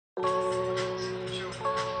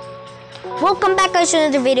Welcome back guys to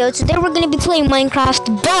another video. Today we're gonna be playing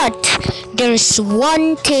Minecraft, but there's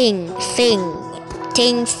one thing.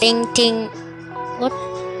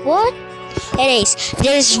 What?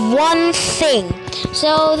 There's one thing.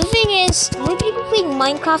 So the thing is, we're gonna be playing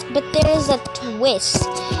Minecraft, but there is a twist.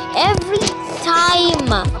 Every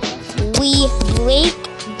time we break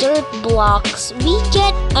dirt blocks, we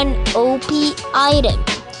get an OP item.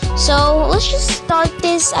 So let's just start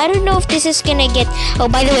this. I don't know if this is gonna get. Oh,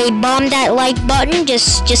 by the way, bomb that like button.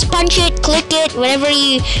 Just punch it, click it, whatever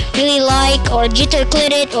you really like, or jitter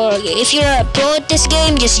click it. Or if you're a pro at this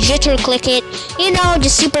game, just jitter click it. You know,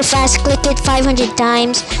 just super fast click it 500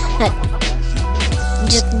 times.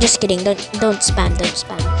 Just kidding. Don't spam.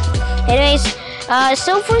 Anyways,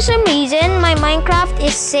 so for some reason my Minecraft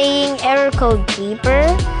is saying error code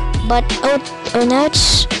creeper. But now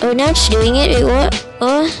it's doing it. Wait, what?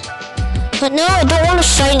 But no, I don't want to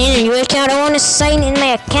sign in your account. I want to sign in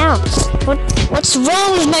my account. What's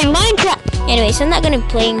wrong with my Minecraft? Anyways, I'm not gonna be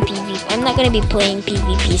playing PvP. I'm not gonna be playing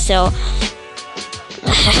PvP. So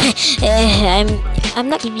I'm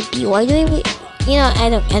not PvP. Why do we? You know, I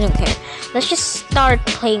don't care. Let's just start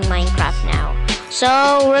playing Minecraft now. So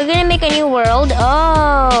we're gonna make a new world.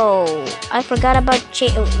 Oh, I forgot about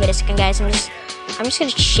wait a second, guys. I'm just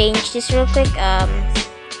gonna change this real quick.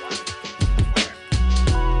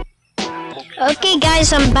 Okay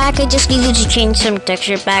guys, I'm back. I just needed to change some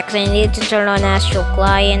texture packs. I needed to turn on Astral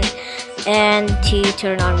Client and to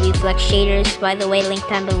turn on Reflex Shaders. By the way, link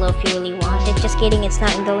down below if you really want it. Just kidding, it's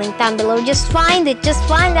not in the link down below. Just find it. Just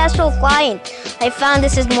find Astral Client. I found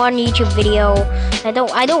this is one YouTube video. I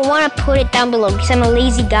don't want to put it down below because I'm a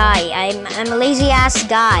lazy guy. I'm a lazy ass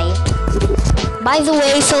guy. By the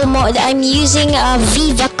way, I'm using a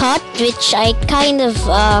Viva cut, which I kind of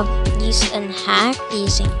use and hack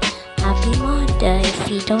using Happy Mod. If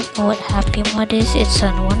you don't know what Happy Mod is, it's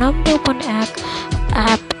an #1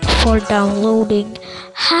 app for downloading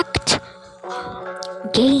hacked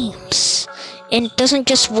games. And it doesn't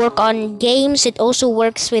just work on games, it also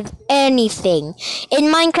works with anything. In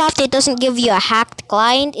Minecraft, it doesn't give you a hacked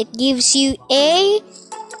client, it gives you a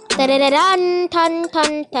I don't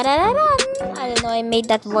know, I made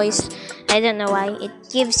that voice. I don't know why. It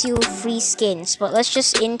gives you free skins. But let's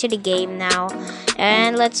just into the game now.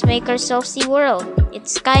 And let's make ourselves the world.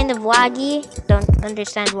 It's kind of laggy. Don't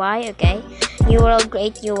understand why, okay. New world,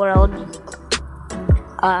 great new world.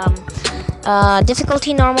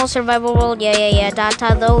 Difficulty normal, survival world. Yeah.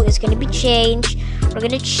 Data though is gonna be changed. We're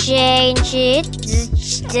gonna change it.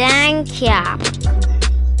 Thank ya.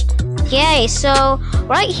 Okay, so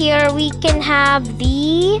right here we can have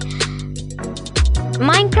the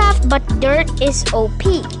Minecraft, but dirt is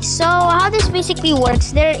OP. So how this basically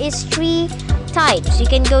works, there is 3 types. You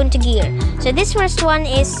can go into gear. So this first one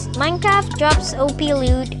is Minecraft drops OP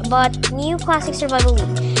loot, but new classic survival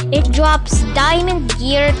loot. It drops diamond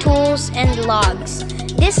gear, tools, and logs.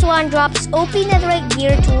 This one drops OP netherite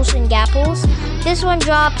gear, tools, and gapples. This one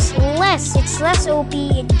drops less. It's less OP.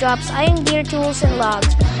 It drops iron gear, tools, and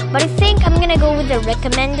logs. But I think I'm gonna go with the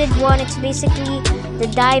recommended one. It's basically the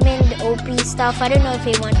diamond OP stuff. I don't know if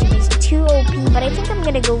I want to be too OP, but I think I'm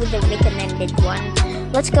gonna go with the recommended one.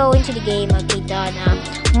 Let's go into the game. Okay, done.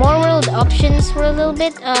 More world options for a little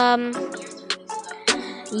bit.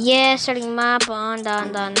 Yeah, starting map on,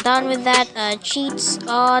 done with that. Cheats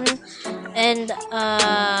on, and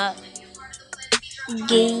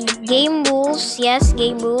game rules. Yes,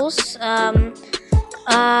 game rules.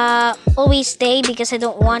 Always stay because I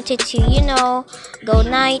don't want it to, you know, go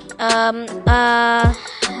night. I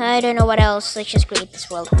don't know what else. Let's just create this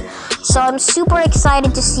world. So I'm super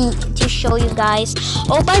excited to show you guys.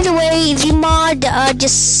 Oh, by the way, the mod, I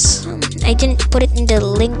didn't put it in the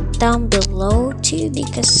link down below too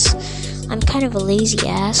because I'm kind of a lazy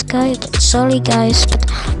ass guy. But sorry guys, but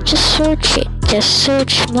just search it. Just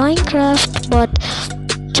search Minecraft, but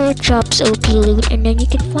dirt drops OP loot, and then you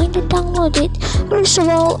can find it, download it. First of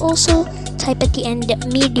all, also type at the end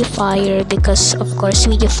Mediafire, because of course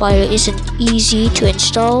Mediafire isn't easy to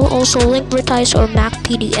install. Also link vertise or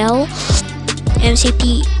mcpdl,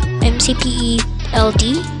 mcpe ld.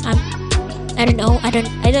 I don't know. Okay,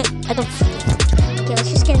 let's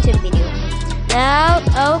just get into the video.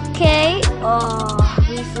 Okay. Oh,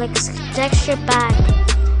 reflex texture pack.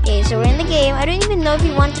 Okay, so we're in the game. I don't even know if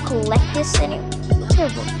you want to collect this anymore.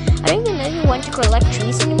 Terrible. I don't even know if you want to collect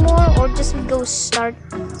trees anymore, or just go start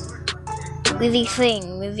with the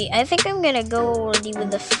thing. I think I'm gonna go already with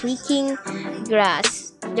the freaking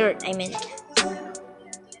grass. Dirt, I mean.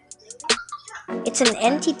 It's an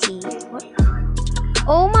entity. What?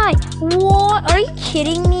 Oh my! What? Are you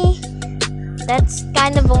kidding me? That's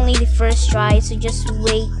kind of only the first try, so just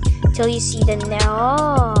wait till you see the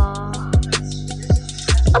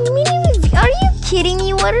a mini. Are you kidding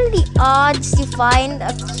me? What are the odds to find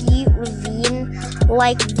a cute ravine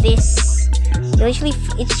like this? Usually,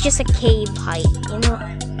 it's just a cave height. You know,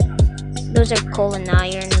 those are coal and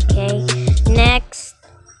iron. Okay. Next.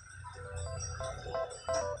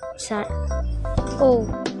 Oh,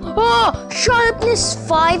 sharpness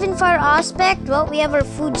 5 and fire aspect. Well, we have our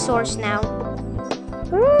food source now.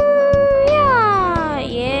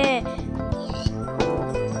 Yeah.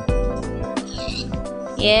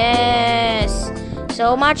 Yes.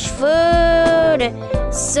 So much food.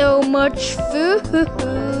 So much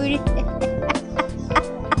food.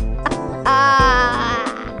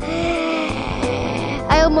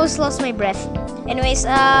 I almost lost my breath. Anyways,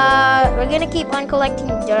 we're gonna keep on collecting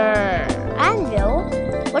dirt. Anvil?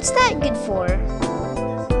 What's that good for?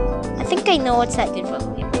 I think I know what's that good for.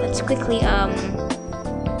 Okay, let's quickly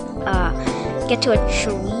get to a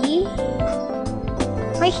tree.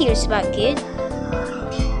 Right here is about good.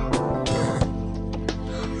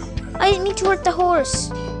 I didn't mean to hurt the horse.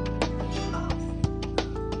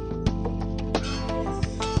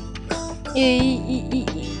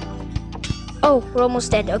 Oh, we're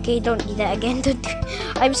almost dead. Okay, don't do that again.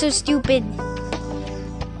 I'm so stupid.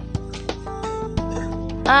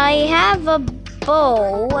 I have a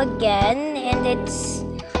bow again, and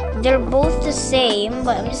they're both the same,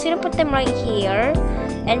 but I'm just gonna put them right here.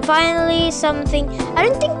 And finally, something. I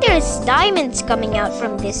don't think there's diamonds coming out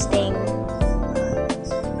from this thing.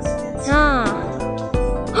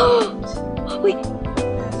 Wait.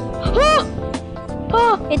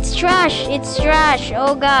 Oh, it's trash. It's trash.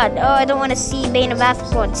 Oh god. Oh, I don't want to see Bane of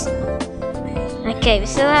Arthropods. Okay, we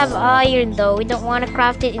still have iron though. We don't want to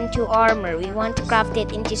craft it into armor. We want to craft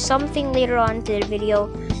it into something later on to the video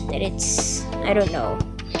that it's, I don't know.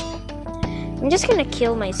 I'm just gonna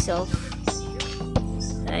kill myself.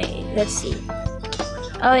 Let's see.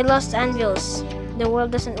 Oh, I lost anvils. The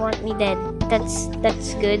world doesn't want me dead. That's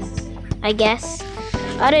good, I guess.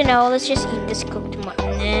 I don't know. Let's just eat this cooked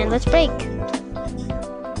mutton and let's break.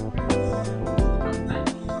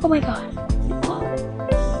 Oh my god.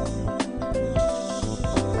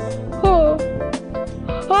 Oh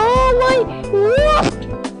my.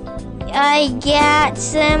 I got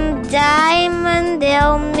some diamond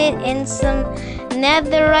helmet and some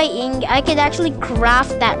netherite ink. I could actually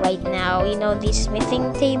craft that right now. You know, the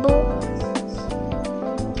smithing table.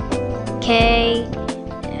 Okay.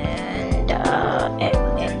 And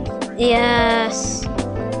yes.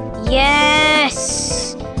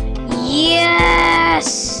 Yes.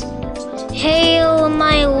 Yes. Hail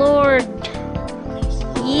my lord.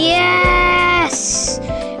 Yes.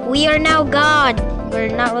 We are now God. We're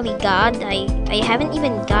not really God. I haven't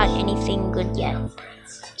even got anything good yet.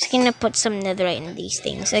 Just gonna put some netherite in these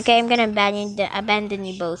things. Okay, I'm gonna abandon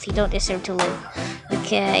you both. You don't deserve to live.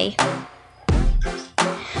 Okay.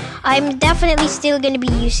 I'm definitely still gonna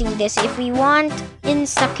be using this. If we want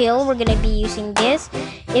insta-kill, we're gonna be using this.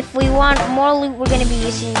 If we want more loot, we're gonna be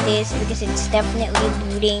using this because it's definitely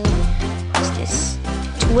looting. What's this?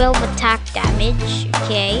 12 attack damage.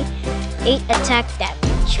 Okay. 8 attack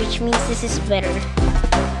damage, which means this is better.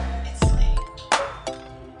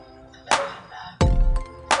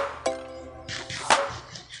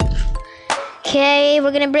 Okay,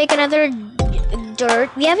 we're gonna break another dirt.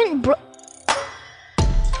 We haven't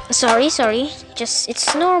Sorry. Just,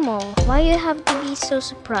 it's normal. Why you have to be so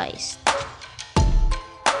surprised?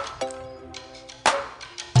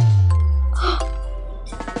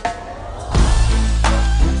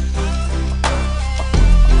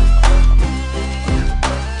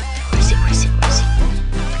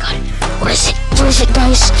 Where is it,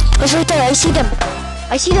 guys? It's right there. I see them.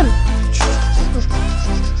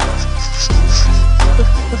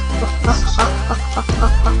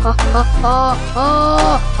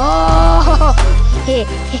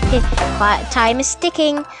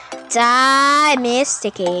 Time is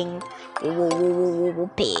ticking.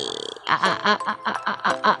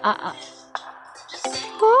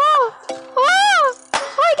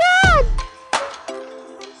 My god!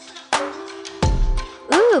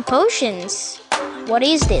 Ooh, potions. What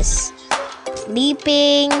is this?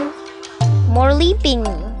 Leaping. More leaping.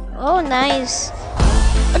 Oh, nice.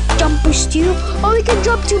 A jump boost too. Oh, we can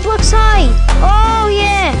jump 2 blocks high. Oh,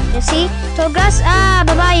 yeah. You see? Togas.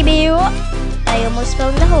 Bye-bye, Bill. I almost fell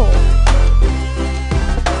in the hole.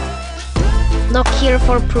 Look here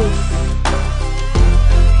for proof.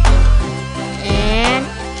 And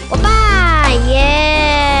bye-bye.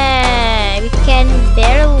 Yeah. We can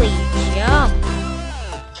barely jump.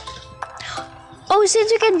 Oh,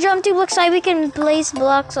 since we can jump 2 blocks high, we can place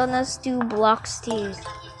blocks on us 2 blocks too.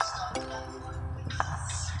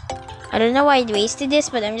 I don't know why I wasted this,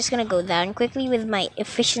 but I'm just gonna go down quickly with my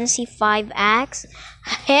efficiency 5 axe.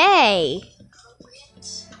 Hey!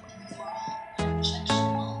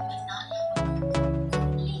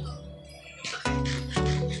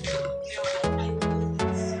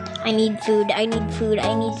 I need food, I need food,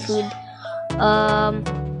 I need food.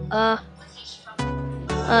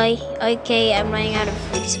 Okay, I'm running out of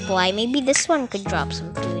food supply. Maybe this one could drop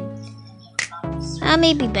some food.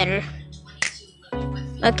 Maybe better.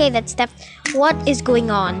 Okay, that's that. What is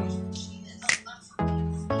going on?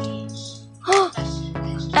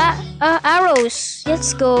 Arrows.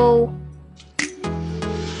 Let's go.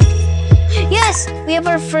 Yes, we have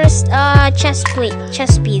our first chest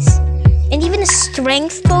piece, and even a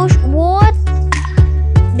strength potion. What?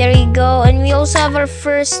 There you go. And we also have our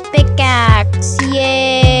first pickaxe.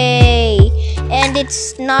 Yay! And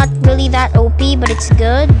it's not really that OP, but it's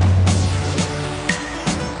good.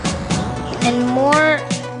 And more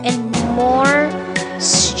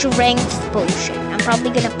strength potion. I'm probably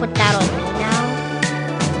gonna put that on me now.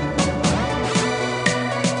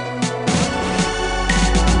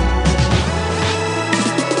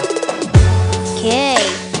 Okay,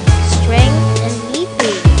 strength and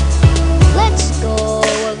leaping. Let's go.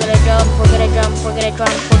 We're gonna jump, we're gonna jump, we're gonna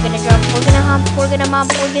jump, we're gonna jump, we're gonna hump, we're gonna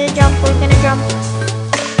mump, we're gonna jump, we're gonna jump.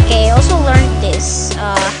 Okay, I also learned this.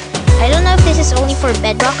 I don't know if this is only for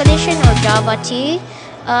Bedrock Edition or Java 2.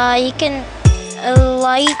 You can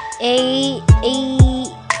light a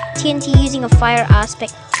TNT using a fire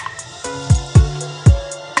aspect.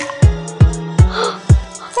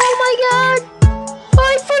 Oh my god!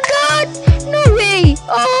 I forgot! No way!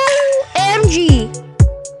 Oh, MG!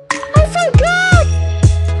 I forgot!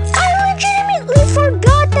 I legitimately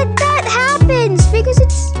forgot that happens because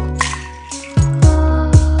it's...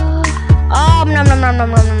 nom nom nom nom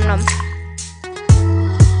nom nom nom.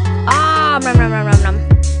 Nom nom nom nom nom.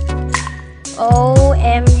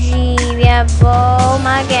 OMG, we have, oh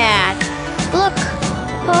my god. Look!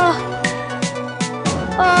 Oh!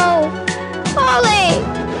 Ollie!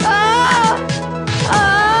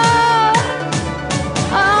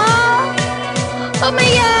 Oh my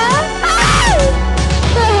god!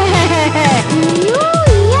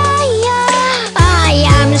 I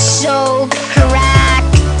am so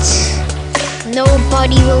cracked.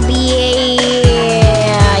 Nobody will be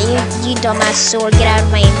you dumbass sword. Get out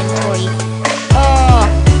of my inventory. Oh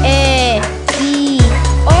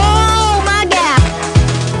my god!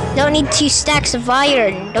 Don't need 2 stacks of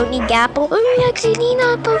iron. Don't need gapple. Oh, actually,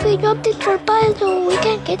 Nina, but we dropped it for pile, so we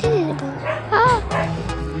can't get it anymore.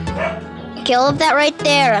 Okay, all of that right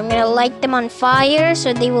there. I'm gonna light them on fire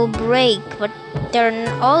so they will break. But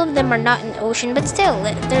all of them are not in the ocean. But still,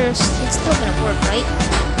 it's still gonna work, right?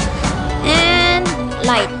 And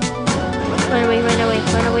light. Run away, run away,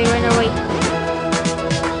 run away, run away.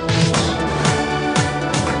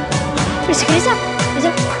 Where's up?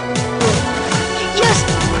 Yes!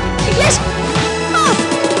 Yes! Oh!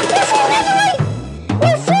 We're full netherite!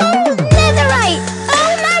 We're full netherite!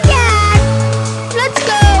 Oh my god! Let's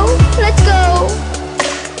go! Let's go!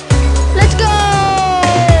 Let's go!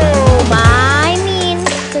 I mean,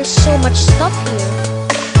 there's so much stuff here.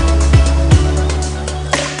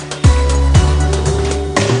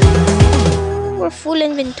 We're full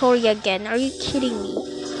inventory again. Are you kidding me?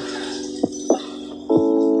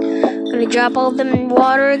 Gonna drop all of them in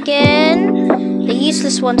water again. The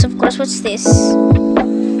useless ones, of course. What's this?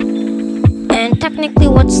 And technically,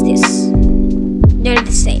 what's this? They're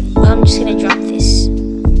the same. I'm just gonna drop this.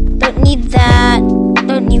 Don't need that.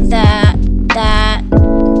 Don't need that.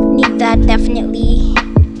 Need that definitely.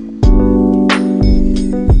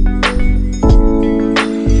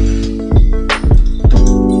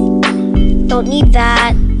 Don't need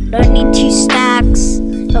that. Don't need 2 stacks.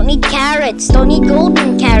 Don't need carrots. Don't need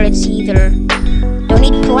golden carrots either. Don't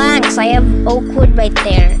need planks. I have oak wood right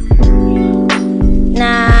there.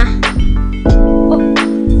 Nah.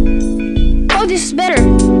 Oh, this is better.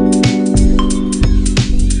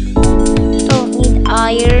 Don't need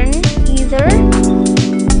iron either.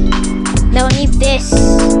 Don't need this.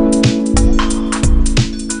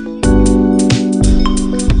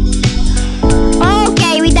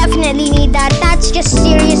 Okay, we definitely need that. That's just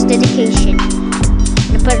serious dedication. I'm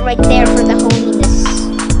gonna put it right there for the holiness.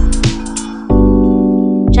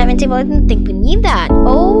 Enchantment table, I didn't think we need that.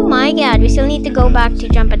 Oh my god, we still need to go back to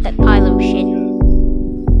jump at that pile of shit.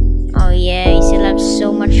 Oh yeah, we still have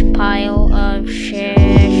so much pile of shit.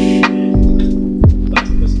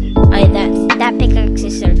 That pickaxe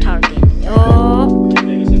is our target. Oh,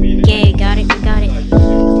 okay, got it, got it.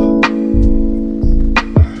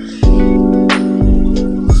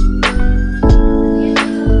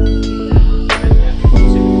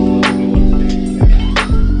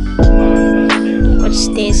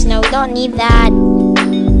 don't need that.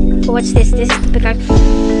 Oh, what's this? This is the pickaxe.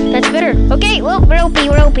 That's better. Okay, well, we're OP,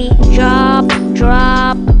 we're OP. Drop,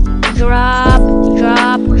 drop, drop,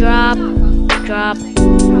 drop, drop, drop.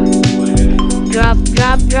 Drop,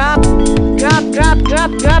 drop, drop. Drop, drop, drop,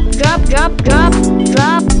 drop, drop, drop, drop,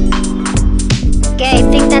 drop. Okay, I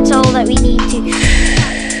think that's all that we need to.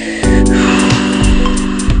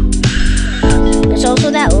 There's also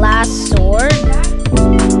that last sword.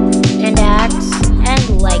 And axe.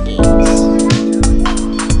 And leggings.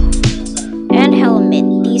 And helmet.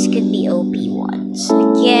 These could be OP ones.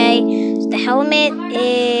 Okay, so the helmet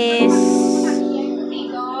is...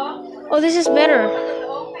 Oh, this is better.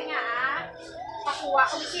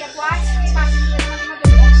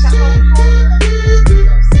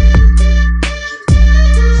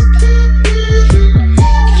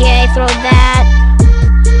 Okay, throw that.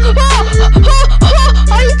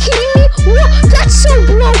 Are you kidding me? Whoa, that's so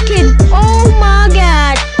broken. Oh my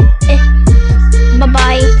god.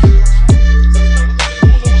 Bye-bye.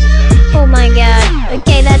 Oh my god.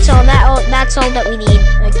 Okay, that's all. That's all that we need.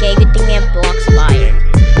 Okay, good thing we have blocks of iron.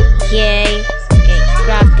 Okay. Okay,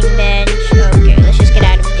 crafting bench. Okay, let's just get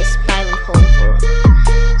out of this pile of coal for a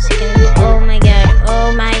second. Oh my god.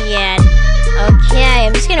 Oh my god. Okay,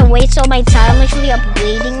 I'm just gonna waste all my time literally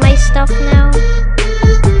upgrading my stuff now.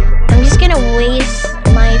 I'm just gonna waste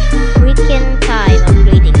my freaking time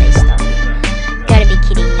upgrading my stuff. Gotta be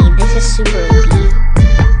kidding me. This is super OP.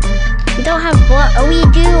 We don't have blood. Oh, we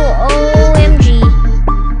do. OMG.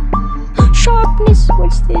 Sharpness.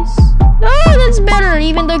 What's this? Oh, that's better.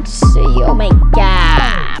 Even though it's... Oh my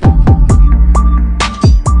god.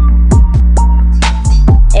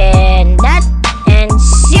 And that. And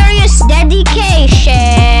serious dedication.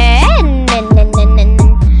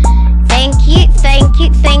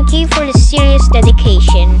 Thank you for the serious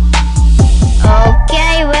dedication.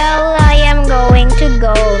 Okay, well, I am going to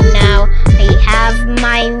go now. I have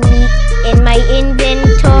my meat in my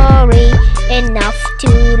inventory, enough to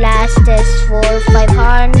last us for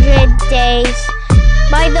 500 days.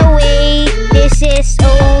 By the way, this is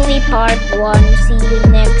only part 1. See you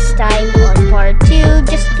next time on part 2.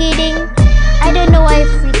 Just kidding. I don't know why I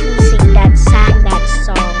freaking sang that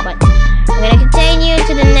song, but I'm gonna continue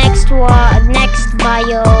to the next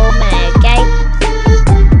biome, okay?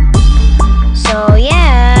 So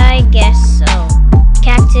yeah, I guess so.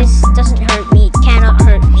 Cactus doesn't hurt me, it cannot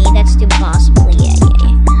hurt me. That's too possible. Yeah.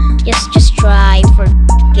 Just try for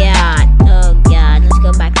God. Oh god, let's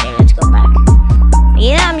go back there. Let's go back.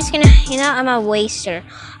 Yeah, I'm just gonna. I'm a waster.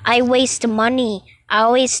 I waste money. I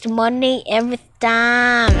waste money every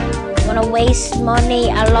time. I wanna waste money.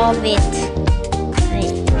 I love it.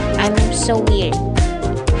 I'm so weird.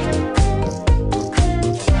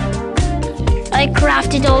 I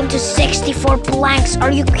crafted all to 64 planks.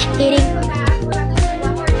 Are you kidding?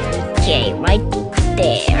 Okay, right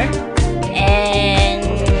there. And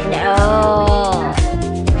oh.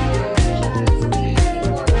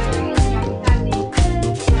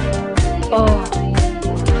 Oh.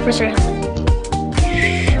 Where's your helmet?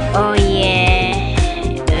 Oh yeah.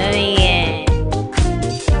 Oh yeah.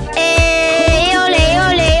 Hey, ole,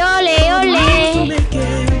 ole, ole, ole.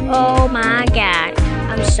 Oh my god.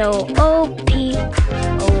 I'm so OP.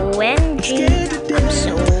 OMG. I'm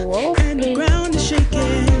so OP.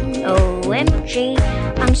 OMG.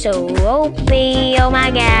 I'm so OP. Oh my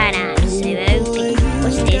god. I'm so OP.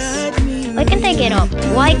 What's this? Why can't I get up?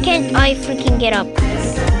 Why can't I freaking get up?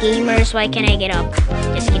 Gamers, why can't I get up?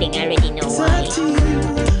 Just kidding, I already know why.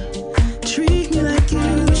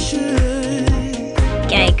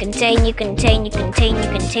 Okay,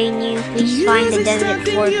 continue. Please find the desert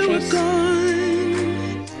fortress.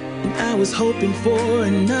 I was hoping for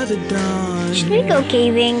another dawn. Should we go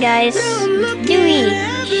caving, guys? Do we?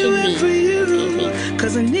 Should we go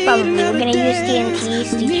caving? Probably. We're gonna use TNTs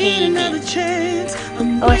to caving.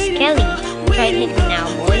 Oh, Skelly. Try to hit me now,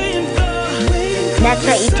 boy. That's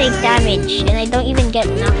right, you take damage, and I don't even get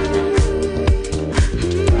enough.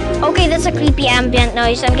 Okay, that's a creepy ambient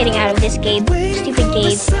noise. I'm getting out of this cave. Stupid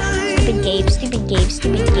cave.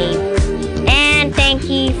 And thank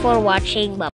you for watching. Bye.